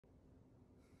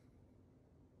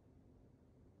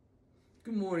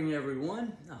Good morning,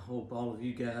 everyone. I hope all of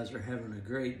you guys are having a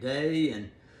great day and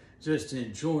just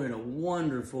enjoying a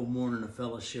wonderful morning of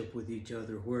fellowship with each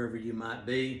other wherever you might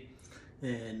be.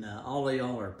 And all of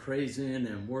y'all are praising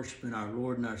and worshiping our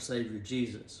Lord and our Savior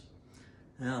Jesus.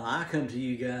 Now, I come to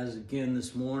you guys again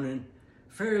this morning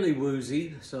fairly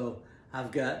woozy, so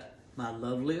I've got my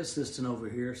lovely assistant over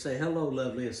here. Say hello,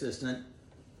 lovely assistant.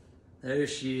 There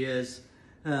she is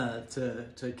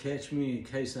to catch me in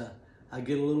case I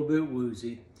get a little bit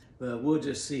woozy, but we'll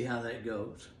just see how that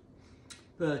goes.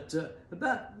 But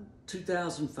about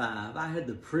 2005, I had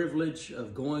the privilege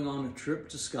of going on a trip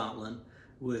to Scotland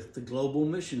with the Global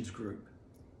Missions Group.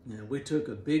 We took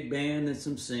a big band and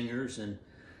some singers, and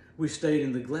we stayed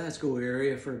in the Glasgow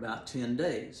area for about 10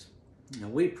 days.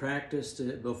 We practiced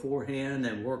it beforehand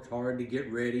and worked hard to get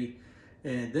ready,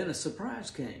 and then a surprise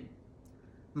came.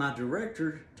 My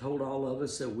director told all of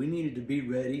us that we needed to be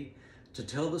ready to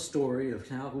tell the story of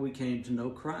how we came to know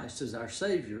Christ as our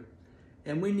Savior,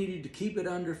 and we needed to keep it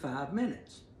under 5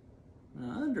 minutes.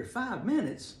 Now, under 5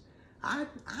 minutes, I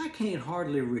can't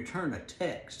hardly return a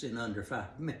text in under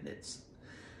 5 minutes.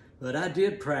 But I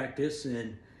did practice,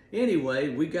 and anyway,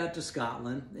 we got to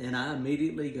Scotland, and I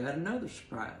immediately got another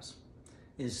surprise.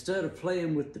 Instead of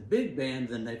playing with the big band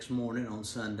the next morning on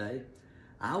Sunday,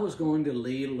 I was going to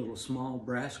lead a little small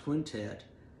brass quintet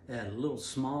at a little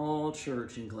small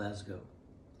church in Glasgow.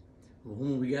 Well,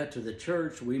 when we got to the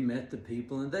church, we met the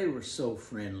people, and they were so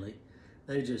friendly.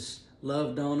 They just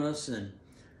loved on us, and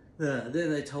then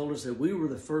they told us that we were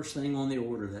the first thing on the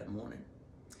order that morning.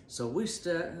 So we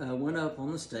went up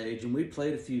on the stage, and we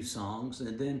played a few songs,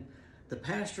 and then the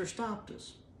pastor stopped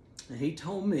us. And he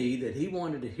told me that he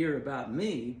wanted to hear about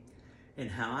me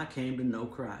and how I came to know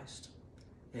Christ.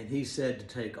 And he said to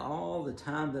take all the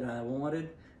time that I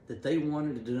wanted, that they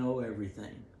wanted to know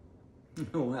everything.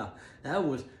 Well, that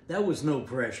was no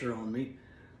pressure on me.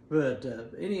 But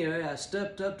anyway, I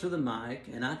stepped up to the mic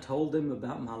and I told them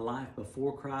about my life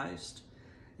before Christ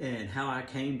and how I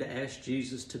came to ask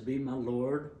Jesus to be my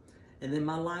Lord, and then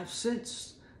my life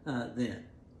since then.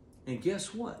 And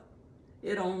guess what?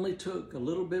 It only took a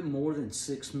little bit more than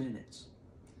 6 minutes.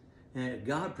 And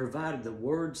God provided the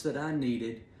words that I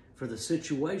needed for the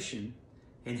situation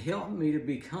and helped me to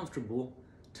be comfortable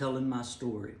telling my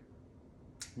story.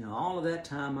 All of that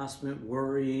time I spent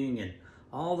worrying and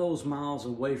all those miles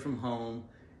away from home,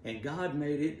 and God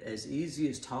made it as easy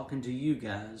as talking to you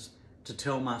guys to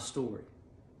tell my story.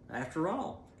 After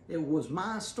all, it was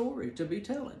my story to be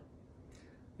telling.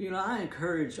 I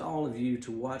encourage all of you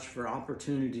to watch for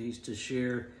opportunities to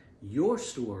share your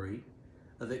story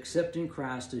of accepting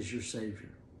Christ as your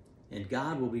Savior, and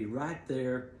God will be right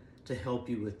there to help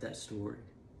you with that story.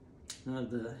 Now,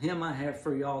 the hymn I have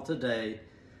for y'all today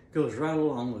goes right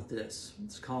along with this.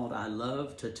 It's called I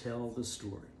Love to Tell the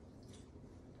Story.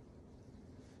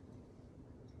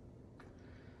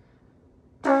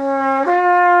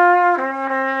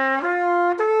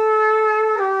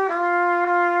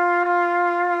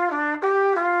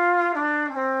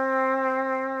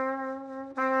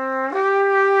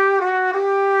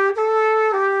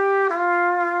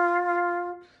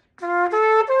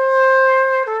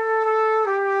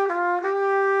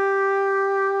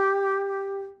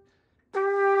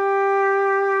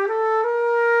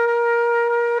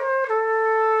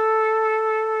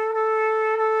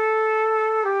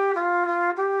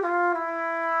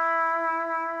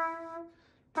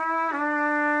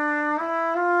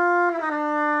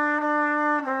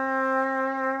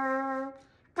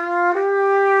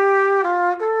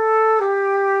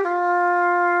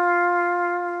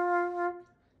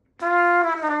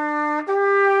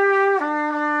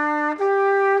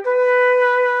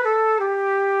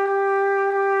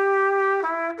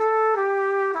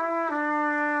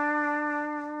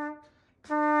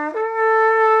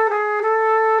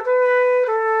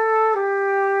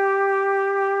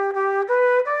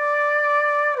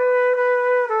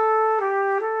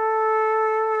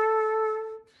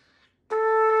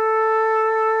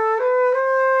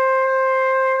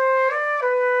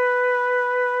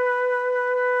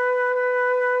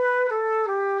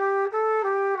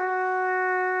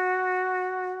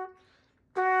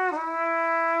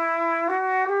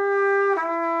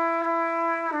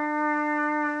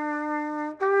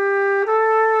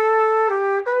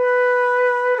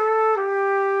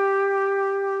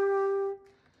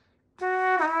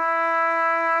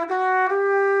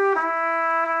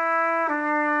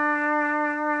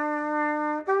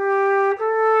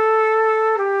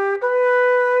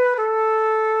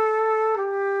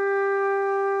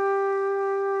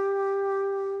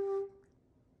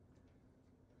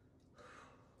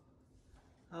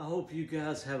 I hope you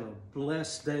guys have a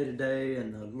blessed day today,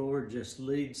 and the Lord just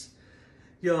leads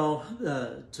y'all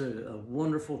to a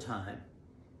wonderful time.